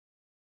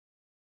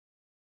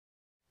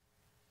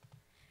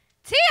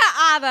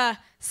Ada,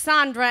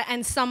 Sandra,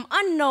 and some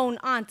unknown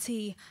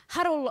auntie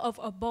huddle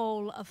over a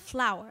bowl of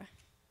flour.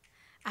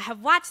 I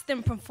have watched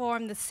them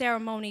perform the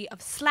ceremony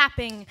of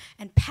slapping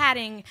and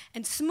patting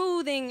and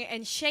smoothing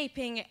and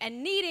shaping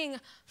and kneading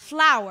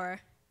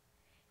flour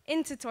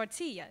into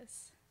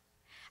tortillas.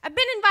 I've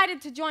been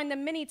invited to join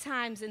them many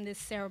times in this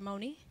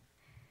ceremony,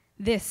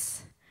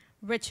 this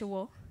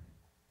ritual,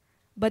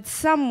 but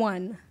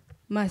someone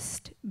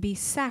must be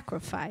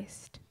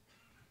sacrificed.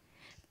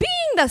 Being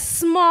the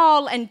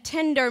small and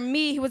tender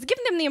me who was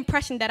giving them the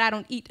impression that I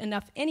don't eat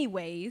enough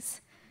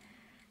anyways,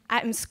 I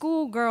am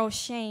schoolgirl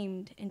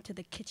shamed into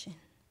the kitchen.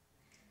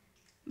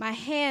 My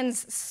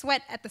hands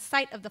sweat at the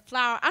sight of the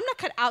flour. I'm not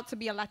cut out to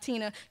be a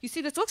Latina. You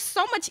see, this looks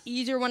so much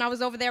easier when I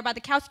was over there by the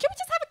couch. Can we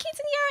just have a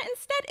quinceañera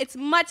instead? It's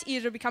much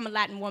easier to become a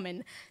Latin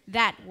woman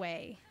that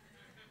way.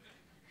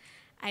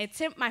 I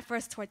attempt my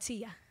first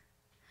tortilla.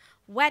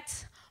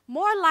 Wet,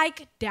 more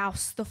like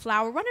douse the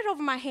flour. Run it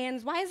over my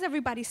hands. Why is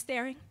everybody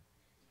staring?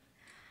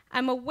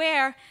 I'm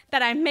aware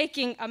that I'm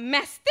making a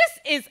mess.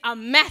 This is a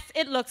mess.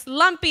 It looks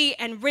lumpy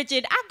and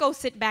rigid. I go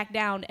sit back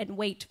down and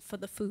wait for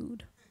the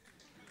food.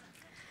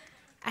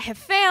 I have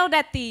failed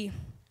at the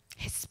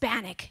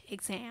Hispanic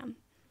exam.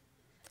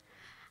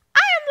 I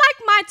am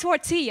like my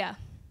tortilla,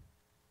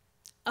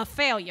 a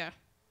failure.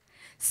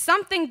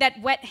 Something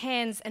that wet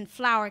hands and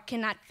flour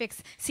cannot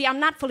fix. See, I'm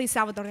not fully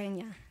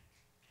Salvadoreña.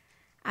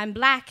 I'm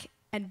black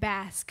and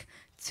Basque,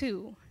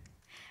 too.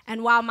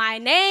 And while my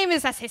name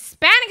is as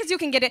Hispanic as you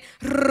can get it,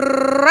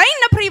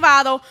 Reina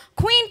Privado,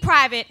 Queen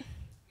Private,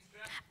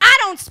 I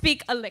don't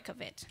speak a lick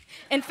of it.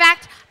 In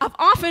fact, I've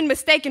often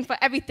mistaken for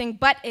everything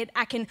but it.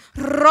 I can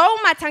roll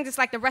my tongue just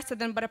like the rest of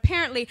them, but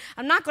apparently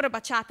I'm not good at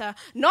bachata,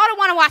 nor do I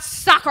want to watch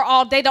soccer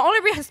all day. The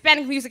only real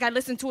Hispanic music I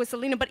listen to is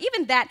Selena, but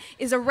even that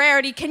is a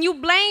rarity. Can you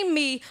blame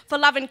me for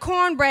loving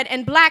cornbread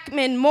and black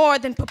men more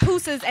than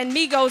pupusas and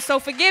migos? So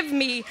forgive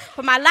me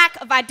for my lack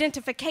of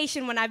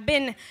identification when I've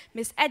been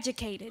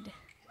miseducated.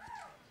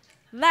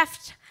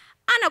 Left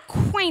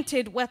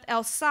unacquainted with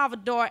El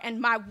Salvador and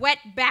my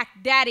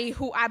wet-back daddy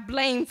who I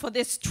blame for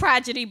this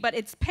tragedy, but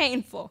it's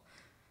painful.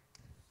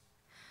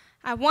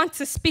 I want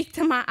to speak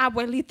to my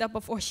abuelita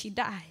before she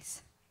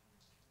dies.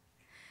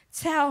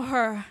 Tell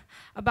her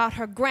about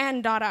her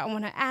granddaughter. I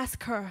want to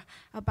ask her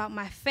about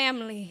my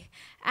family.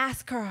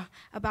 Ask her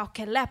about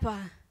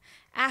Kelepa.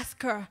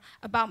 Ask her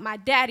about my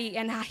daddy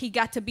and how he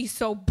got to be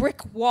so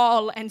brick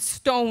wall and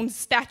stone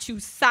statue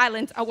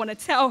silent. I want to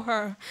tell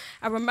her.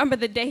 I remember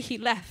the day he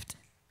left.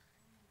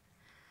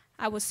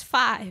 I was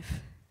 5,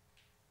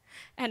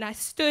 and I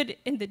stood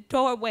in the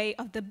doorway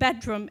of the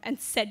bedroom and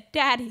said,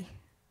 "Daddy,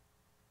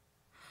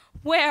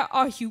 where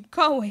are you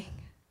going?"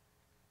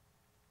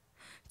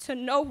 To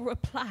no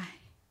reply.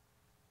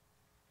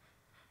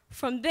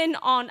 From then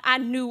on, I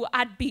knew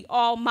I'd be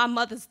all my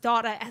mother's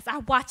daughter as I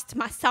watched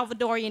my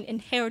Salvadorian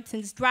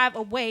inheritance drive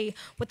away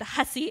with a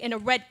hussy in a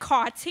red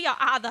car. Tia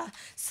Ada,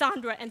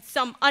 Sandra, and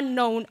some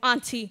unknown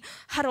auntie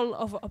huddle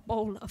over a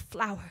bowl of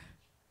flour.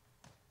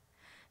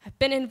 I've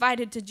been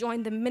invited to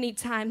join them many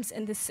times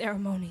in this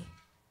ceremony,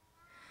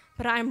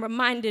 but I am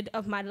reminded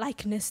of my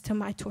likeness to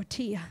my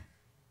tortilla.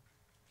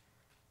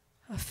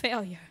 A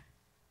failure,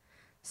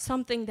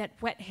 something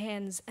that wet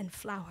hands and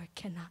flour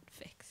cannot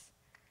fix.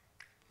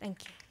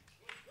 Thank you.